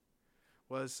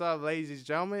What's up, ladies and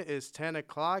gentlemen? It's 10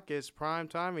 o'clock. It's prime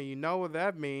time, and you know what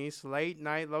that means. Late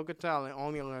night local talent,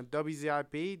 only on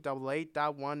WZIP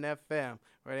 88.1 FM,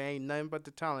 where there ain't nothing but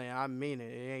the talent. I mean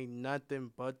it. It ain't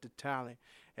nothing but the talent.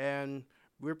 And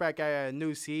we're back at a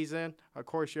new season. Of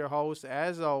course, your host,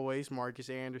 as always, Marcus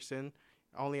Anderson,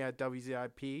 only at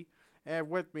WZIP. And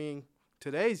with me,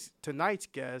 tonight's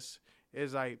guest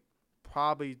is like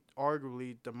probably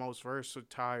arguably the most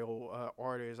versatile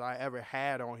artist I ever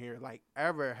had on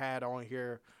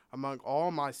here, among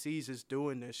all my seasons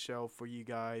doing this show for you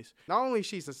guys. Not only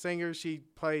she's a singer, she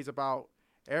plays about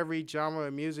every genre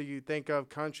of music you think of,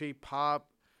 country, pop,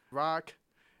 rock,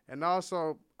 and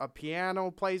also a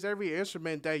piano, plays every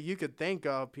instrument that you could think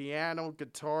of, piano,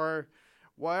 guitar,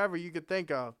 whatever you could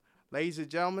think of. Ladies and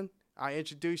gentlemen, I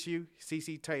introduce you,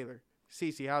 Ceci Taylor.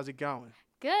 Ceci, how's it going?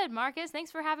 Good, Marcus. Thanks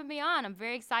for having me on. I'm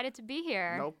very excited to be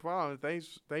here. No problem.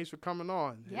 Thanks for coming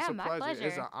on. Yeah, it's a my pleasure.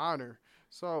 It's an honor.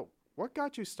 So, what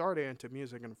got you started into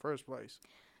music in the first place?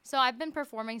 So I've been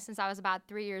performing since I was about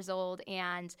 3 years old,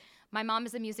 and my mom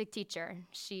is a music teacher.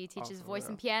 She teaches voice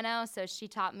and piano, so she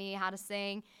taught me how to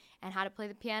sing and how to play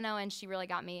the piano, and she really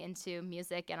got me into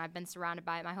music, and I've been surrounded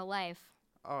by it my whole life.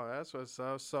 Oh, that's what's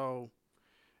up. So,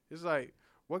 it's like,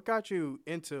 what got you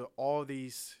into all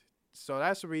these? So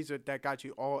that's the reason that got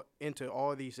you all into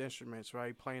all these instruments,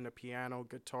 right? Playing the piano,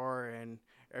 guitar, and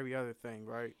every other thing,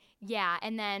 right? Yeah,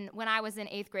 and then when I was in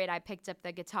 8th grade, I picked up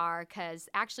the guitar because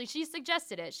actually she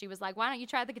suggested it. She was like, why don't you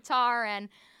try the guitar? And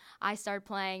I started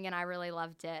playing, and I really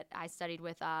loved it. I studied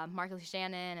with Markley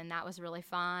Shannon, and that was really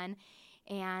fun.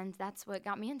 And that's what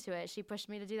got me into it. She pushed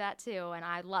me to do that, too, and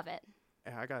I love it.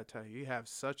 And I got to tell you, you have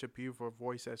such a beautiful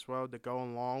voice as well to go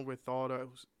along with all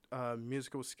those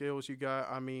musical skills you got.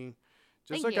 I mean,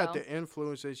 just look at the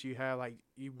influences you have. Like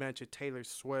you mentioned, Taylor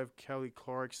Swift, Kelly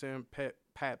Clarkson,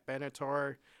 Pat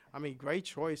Benatar. I mean, great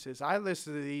choices. I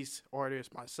listen to these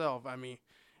artists myself. I mean,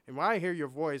 and when I hear your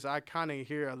voice, I kind of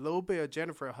hear a little bit of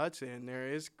Jennifer Hudson in there.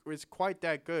 It's quite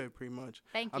that good, pretty much.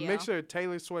 Thank you. A mixture of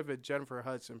Taylor Swift and Jennifer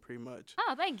Hudson, pretty much.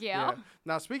 Oh, thank you. Yeah.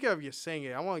 Now, speaking of your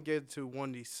singing, I want to get into one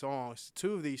of these songs,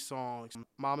 two of these songs,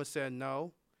 Mama Said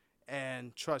No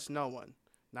and Trust No One.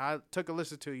 Now, I took a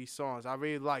listen to these songs. I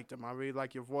really liked them. I really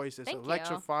like your voice. It's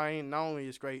electrifying. Not only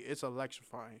is great, it's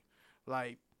electrifying.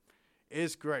 Like,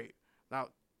 it's great. Now,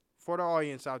 for the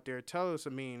audience out there, tell us the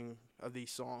meaning of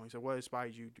these songs and what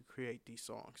inspired you to create these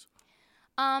songs.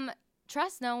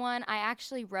 Trust No One, I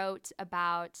actually wrote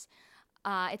about,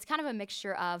 it's kind of a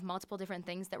mixture of multiple different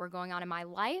things that were going on in my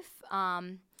life.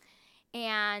 And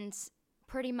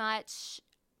pretty much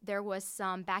there was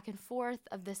some back and forth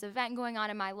of this event going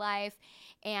on in my life,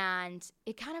 and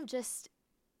it kind of just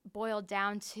boiled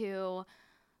down to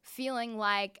feeling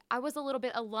like I was a little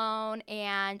bit alone,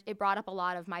 and it brought up a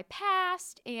lot of my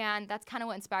past, and that's kind of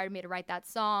what inspired me to write that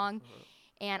song.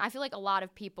 And I feel like a lot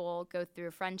of people go through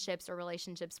friendships or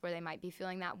relationships where they might be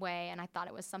feeling that way, and I thought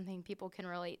it was something people can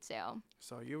relate to.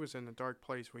 So you was in a dark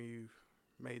place when you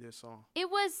made this song. It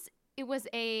was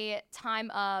a time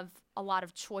of a lot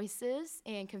of choices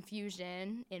and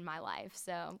confusion in my life,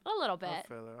 so a little bit. I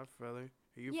feel it.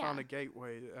 You found a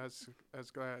gateway. That's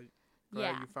glad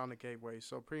you found a gateway.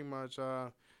 So pretty much,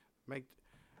 you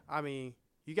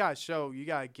got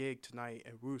a gig tonight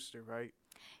at Rooster, right?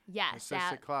 Yes.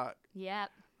 At 6 o'clock. Yep.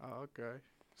 Oh, okay.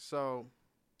 So,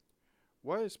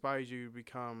 what inspires you to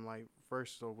become like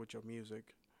versatile with your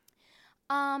music?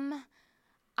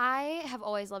 I have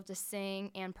always loved to sing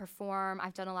and perform.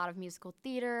 I've done a lot of musical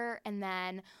theater, and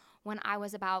then when I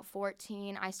was about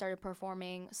 14, I started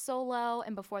performing solo,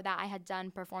 and before that I had done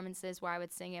performances where I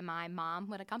would sing and my mom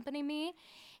would accompany me,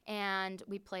 and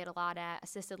we played a lot at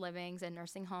assisted livings and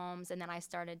nursing homes, and then I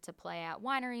started to play at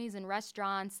wineries and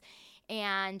restaurants,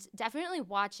 and definitely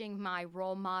watching my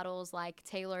role models like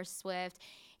Taylor Swift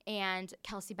and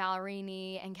Kelsey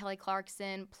Ballerini and Kelly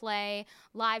Clarkson play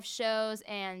live shows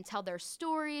and tell their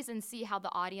stories and see how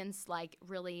the audience like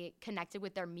really connected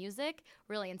with their music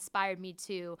really inspired me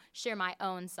to share my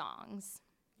own songs.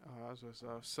 Oh, that's what's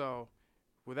up. So,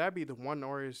 would that be the one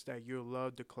artist that you'd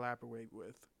love to collaborate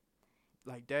with?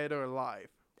 Like dead or alive?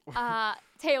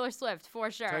 Taylor Swift, for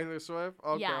sure. Taylor Swift?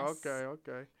 Okay, yes.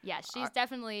 okay. Yeah, she's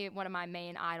definitely one of my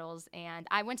main idols, and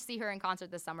I went to see her in concert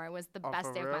this summer. It was the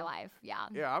best day of my life. Yeah.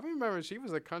 Yeah, I remember she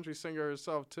was a country singer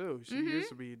herself, too. She used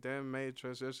to be then made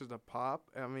transition to pop.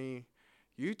 I mean,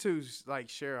 you two, like,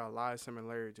 share a lot of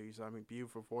similarities. I mean,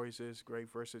 beautiful voices,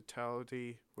 great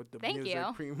versatility with the music,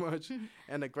 pretty much,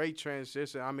 and a great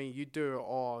transition. I mean, you do it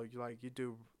all.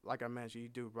 Like I mentioned, you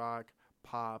do rock,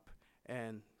 pop,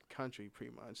 and country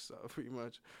pretty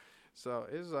much. So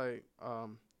it's like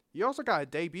you also got a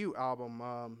debut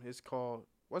album. It's called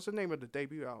What's the name of the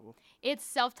debut album? It's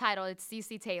self-titled. It's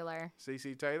Ceci Taylor.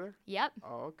 Ceci Taylor? Yep.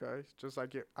 Oh, okay. Just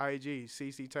like your IG,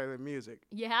 Ceci Taylor Music.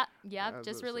 Yeah. Yep. That's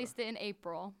Just what's released it in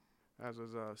April. That's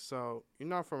what's up. So you're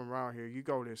not from around here. You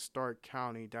go to Stark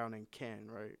County down in Kent,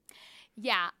 right?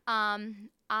 Yeah.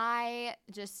 I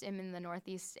just am in the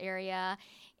Northeast area,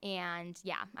 and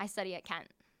yeah, I study at Kent.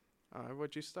 All right.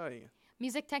 What you studying?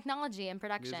 Music technology and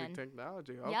production. Music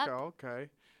technology. Okay. Yep. Okay.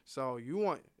 So you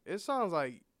want? It sounds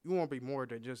like you want to be more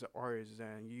than just an artist.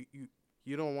 Then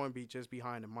you don't want to be just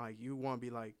behind the mic. You want to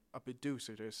be like a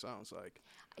producer. This sounds like.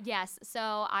 Yes.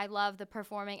 So I love the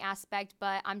performing aspect,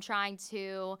 but I'm trying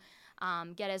to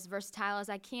get as versatile as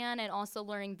I can, and also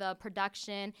learning the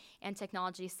production and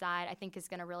technology side, I think is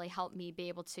going to really help me be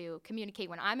able to communicate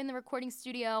when I'm in the recording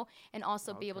studio, and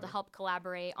also be able to help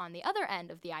collaborate on the other end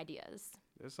of the ideas.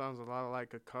 This sounds a lot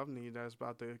like a company that's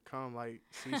about to come, like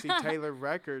Ceci Taylor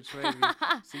Records, maybe.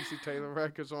 Ceci Taylor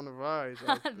Records on the rise.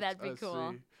 That'd be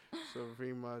cool. See. So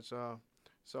pretty much. So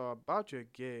about your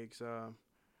gigs,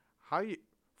 how you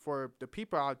for the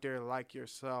people out there like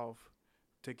yourself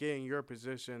to get in your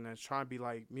position and try to be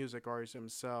like music artists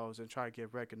themselves and try to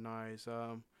get recognized.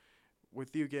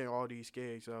 With you getting all these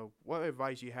gigs, what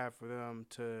advice you have for them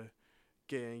to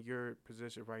get in your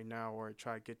position right now or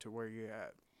try to get to where you're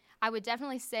at? I would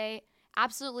definitely say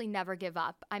absolutely never give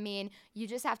up. I mean, you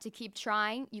just have to keep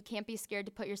trying. You can't be scared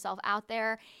to put yourself out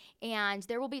there. And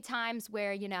there will be times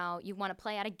where, you want to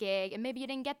play at a gig and maybe you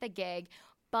didn't get the gig,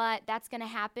 but that's going to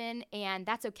happen, and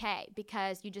that's okay,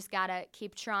 because you just got to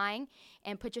keep trying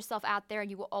and put yourself out there, and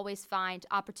you will always find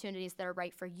opportunities that are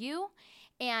right for you.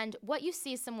 And what you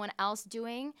see someone else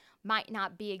doing might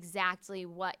not be exactly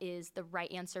what is the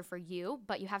right answer for you,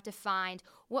 but you have to find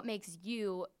what makes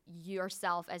you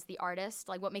yourself as the artist,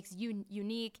 like what makes you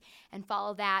unique, and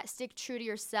follow that. Stick true to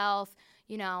yourself,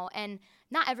 and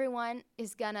not everyone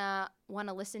is gonna want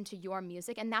to listen to your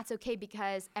music, and that's okay,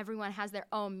 because everyone has their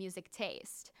own music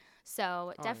taste.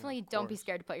 So definitely don't be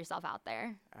scared to put yourself out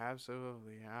there.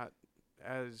 Absolutely.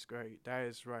 That is great. That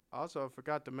is right. Also, I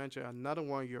forgot to mention another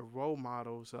one of your role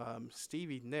models,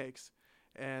 Stevie Nicks.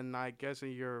 And I guess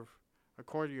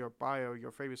according to your bio,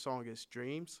 your favorite song is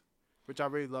Dreams, which I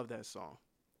really love that song.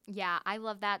 Yeah, I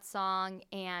love that song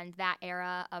and that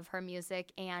era of her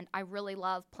music. And I really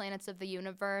love Planets of the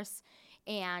Universe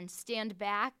and Stand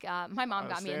Back. My mom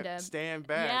got me into Stand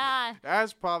Back. Yeah.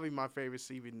 That's probably my favorite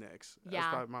Stevie Nicks. Yeah.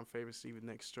 That's probably my favorite Stevie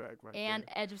Nicks track right and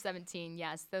there. Edge of 17,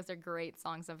 yes. Those are great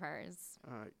songs of hers.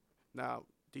 All right. Now,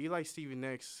 do you like Stevie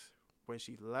Nicks when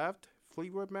she left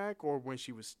Fleetwood Mac or when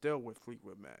she was still with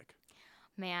Fleetwood Mac?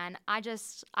 Man, I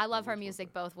love her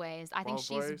music both ways. I think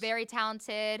she's ways? very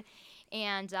talented,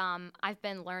 and I've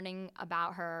been learning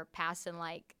about her past and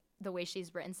like the way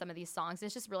she's written some of these songs.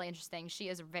 It's just really interesting. She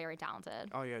is very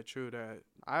talented. Oh yeah, true that.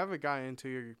 I haven't gotten into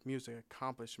your music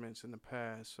accomplishments in the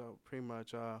past, so pretty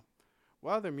much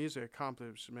what other music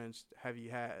accomplishments have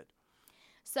you had?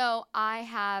 So I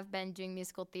have been doing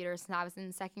musical theater since I was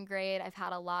in second grade. I've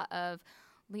had a lot of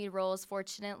lead roles,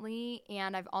 fortunately,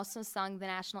 and I've also sung the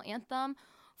national anthem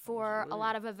for a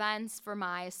lot of events for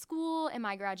my school and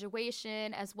my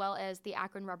graduation, as well as the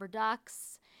Akron Rubber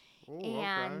Ducks. Ooh,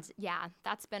 And yeah,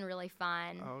 that's been really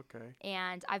fun. Okay.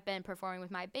 And I've been performing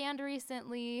with my band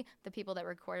recently, the people that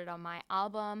recorded on my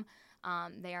album.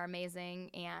 They are amazing,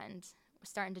 and we're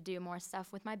starting to do more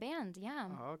stuff with my band. Yeah.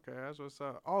 Okay, that's what's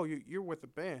up. Oh, you're with the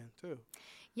band too.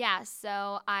 Yeah,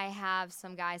 so I have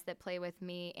some guys that play with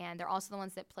me, and they're also the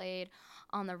ones that played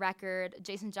on the record,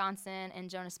 Jason Johnson and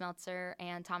Jonas Meltzer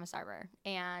and Thomas Arbor.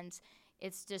 And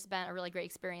it's just been a really great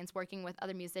experience working with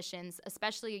other musicians,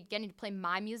 especially getting to play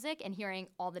my music and hearing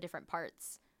all the different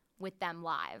parts with them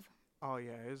live. Oh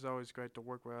yeah, it's always great to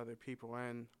work with other people.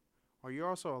 And are you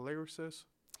also a lyricist?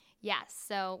 Yes,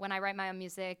 so when I write my own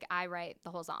music, I write the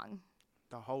whole song.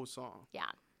 The whole song.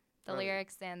 Yeah, the Really?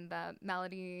 lyrics and the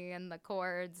melody and the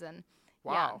chords and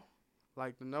Wow.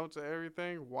 Like the notes and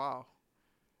everything? Wow.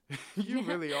 You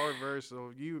really are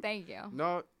versatile. Thank you.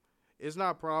 No, it's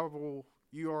not probable.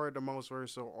 You are the most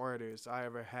versatile artist I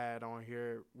ever had on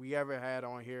here. We ever had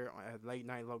on here at Late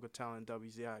Night Local Talent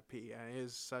WZIP, and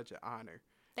it's such an honor.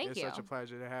 Thank you. It's such a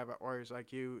pleasure to have an artist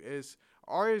like you.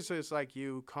 Artists like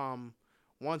you come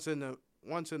once in the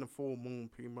full moon,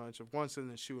 pretty much, or once in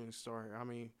the shooting star. I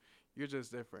mean, you're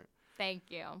just different. Thank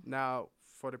you. Now,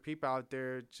 for the people out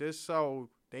there, just so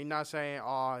they not saying,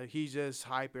 "Oh, he's just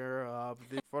hyping her up."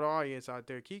 For the audience out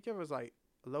there, can you give us like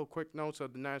a little quick notes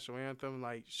of the national anthem?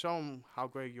 Like, show them how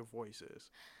great your voice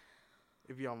is,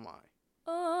 if you don't mind.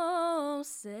 Oh,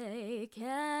 say,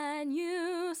 can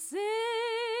you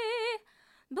see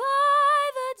by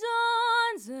the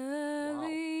dawn's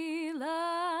early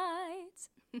light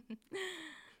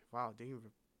Wow, didn't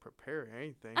even prepare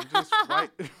anything. Just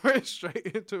right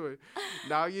straight into it.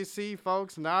 Now you see,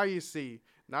 folks. Now you see.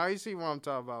 Now you see what I'm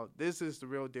talking about. This is the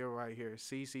real deal right here.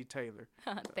 Ceci Taylor.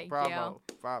 Thank Bravo.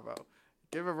 you. Bravo.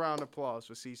 Give a round of applause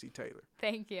for Ceci Taylor.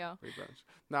 Thank you.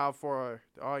 Now for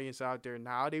the audience out there,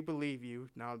 now they believe you.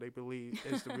 Now they believe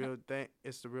it's the real thing.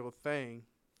 It's the real thing.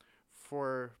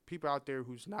 For people out there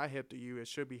who's not hip to you, it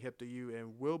should be hip to you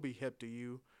and will be hip to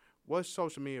you. What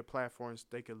social media platforms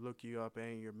they could look you up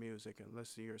and your music and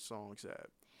listen to your songs at?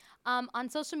 On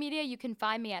social media, you can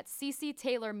find me at Ceci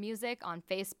Taylor Music on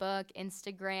Facebook,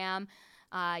 Instagram,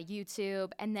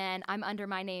 YouTube, and then I'm under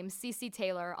my name, Ceci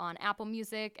Taylor, on Apple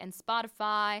Music and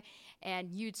Spotify and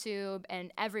YouTube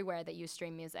and everywhere that you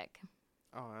stream music.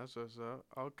 Oh, that's what's up.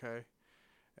 Okay.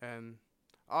 And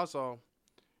also,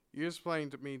 you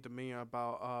explained to me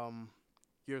about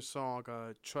your song,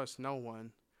 Trust No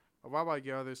One. What about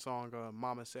your other song,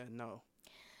 Mama Said No?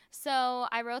 So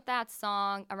I wrote that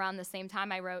song around the same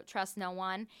time I wrote Trust No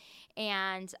One.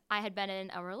 And I had been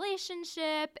in a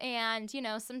relationship. And, you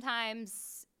know,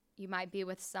 sometimes you might be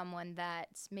with someone that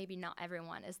maybe not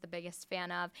everyone is the biggest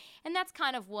fan of. And that's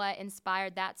kind of what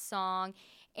inspired that song.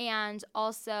 And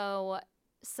also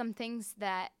some things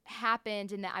that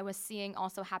happened and that I was seeing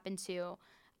also happen to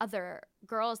other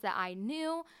girls that I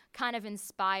knew kind of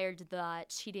inspired the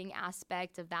cheating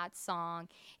aspect of that song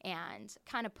and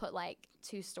kind of put like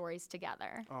two stories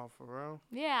together. Oh, for real?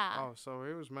 Yeah. Oh, so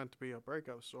it was meant to be a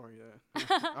breakup story then.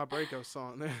 A breakup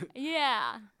song then.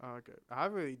 Yeah. Okay. I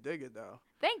really dig it though.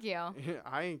 Thank you. Yeah,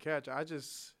 I ain't catch. I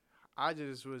just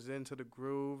was into the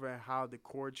groove and how the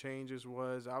chord changes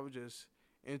was. I was just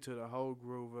into the whole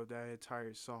groove of that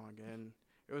entire song, and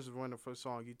it was a wonderful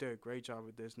song. You did a great job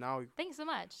with this. Now, thanks so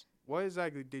much. What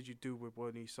exactly did you do with one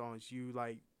of these songs? You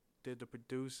like did the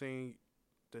producing,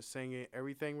 the singing,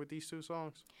 everything with these two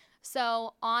songs?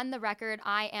 So on the record,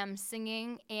 I am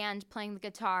singing and playing the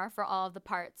guitar for all of the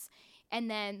parts. And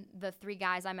then the three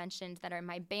guys I mentioned that are in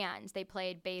my band, they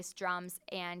played bass, drums,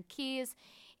 and keys.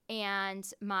 And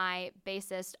my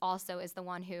bassist also is the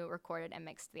one who recorded and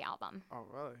mixed the album. Oh,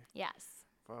 really? Yes.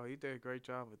 Well, he did a great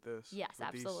job with this. Yes, with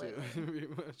absolutely. Pretty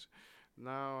much.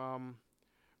 Now,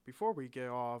 before we get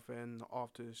off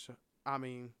to the show,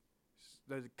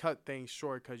 let's cut things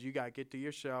short because you got to get to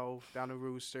your show down the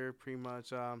Rooster, pretty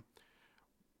much.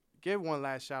 Give one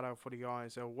last shout out for the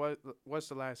audience. So what's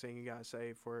the last thing you got to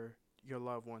say for your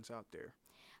loved ones out there?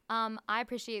 I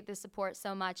appreciate the support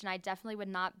so much, and I definitely would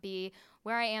not be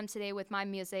where I am today with my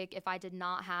music if I did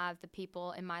not have the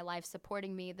people in my life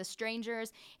supporting me, the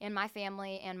strangers in my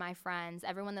family and my friends,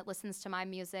 everyone that listens to my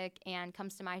music and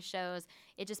comes to my shows.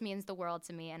 It just means the world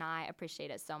to me, and I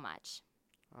appreciate it so much.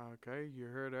 Okay, you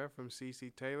heard that from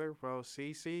Ceci Taylor. Well,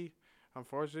 Ceci,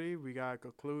 unfortunately, we got to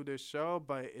conclude this show,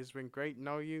 but it's been great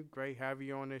knowing you, great having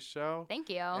you on this show. Thank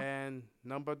you. And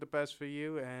none but the best for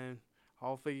you, and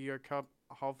hopefully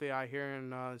hopefully I hear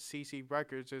in CC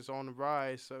Records is on the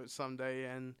rise someday,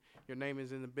 and your name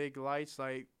is in the big lights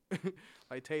like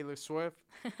like Taylor Swift.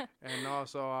 And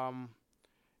also,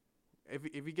 if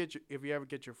you ever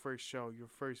get your first show, your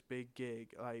first big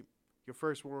gig, like your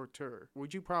first world tour,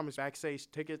 would you promise backstage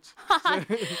tickets?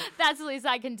 That's the least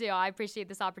I can do. I appreciate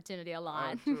this opportunity a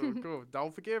lot. Cool.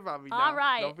 Don't forget about me now. All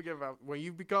right. Don't forget about when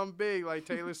you become big like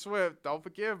Taylor Swift. Don't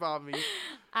forget about me.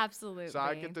 Absolutely. So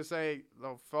I get to say,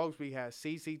 folks, we have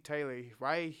Ceci Taylor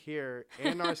right here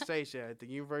in our station at the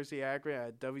University of Akron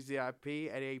at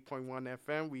WZIP at 8.1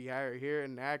 FM. We had her here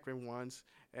in Akron once,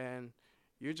 and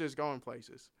you're just going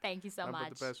places. Thank you so much.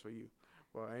 But the best for you.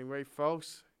 Well, anyway,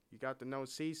 folks, you got to know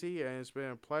Ceci, and it's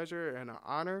been a pleasure and an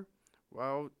honor.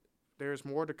 Well, there's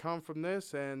more to come from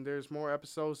this, and there's more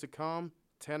episodes to come.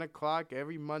 10 o'clock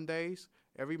every Monday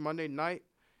night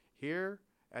here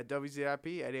at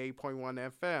WZIP at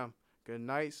 8.1 FM. Good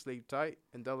night, sleep tight,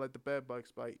 and don't let the bed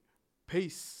bugs bite.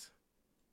 Peace.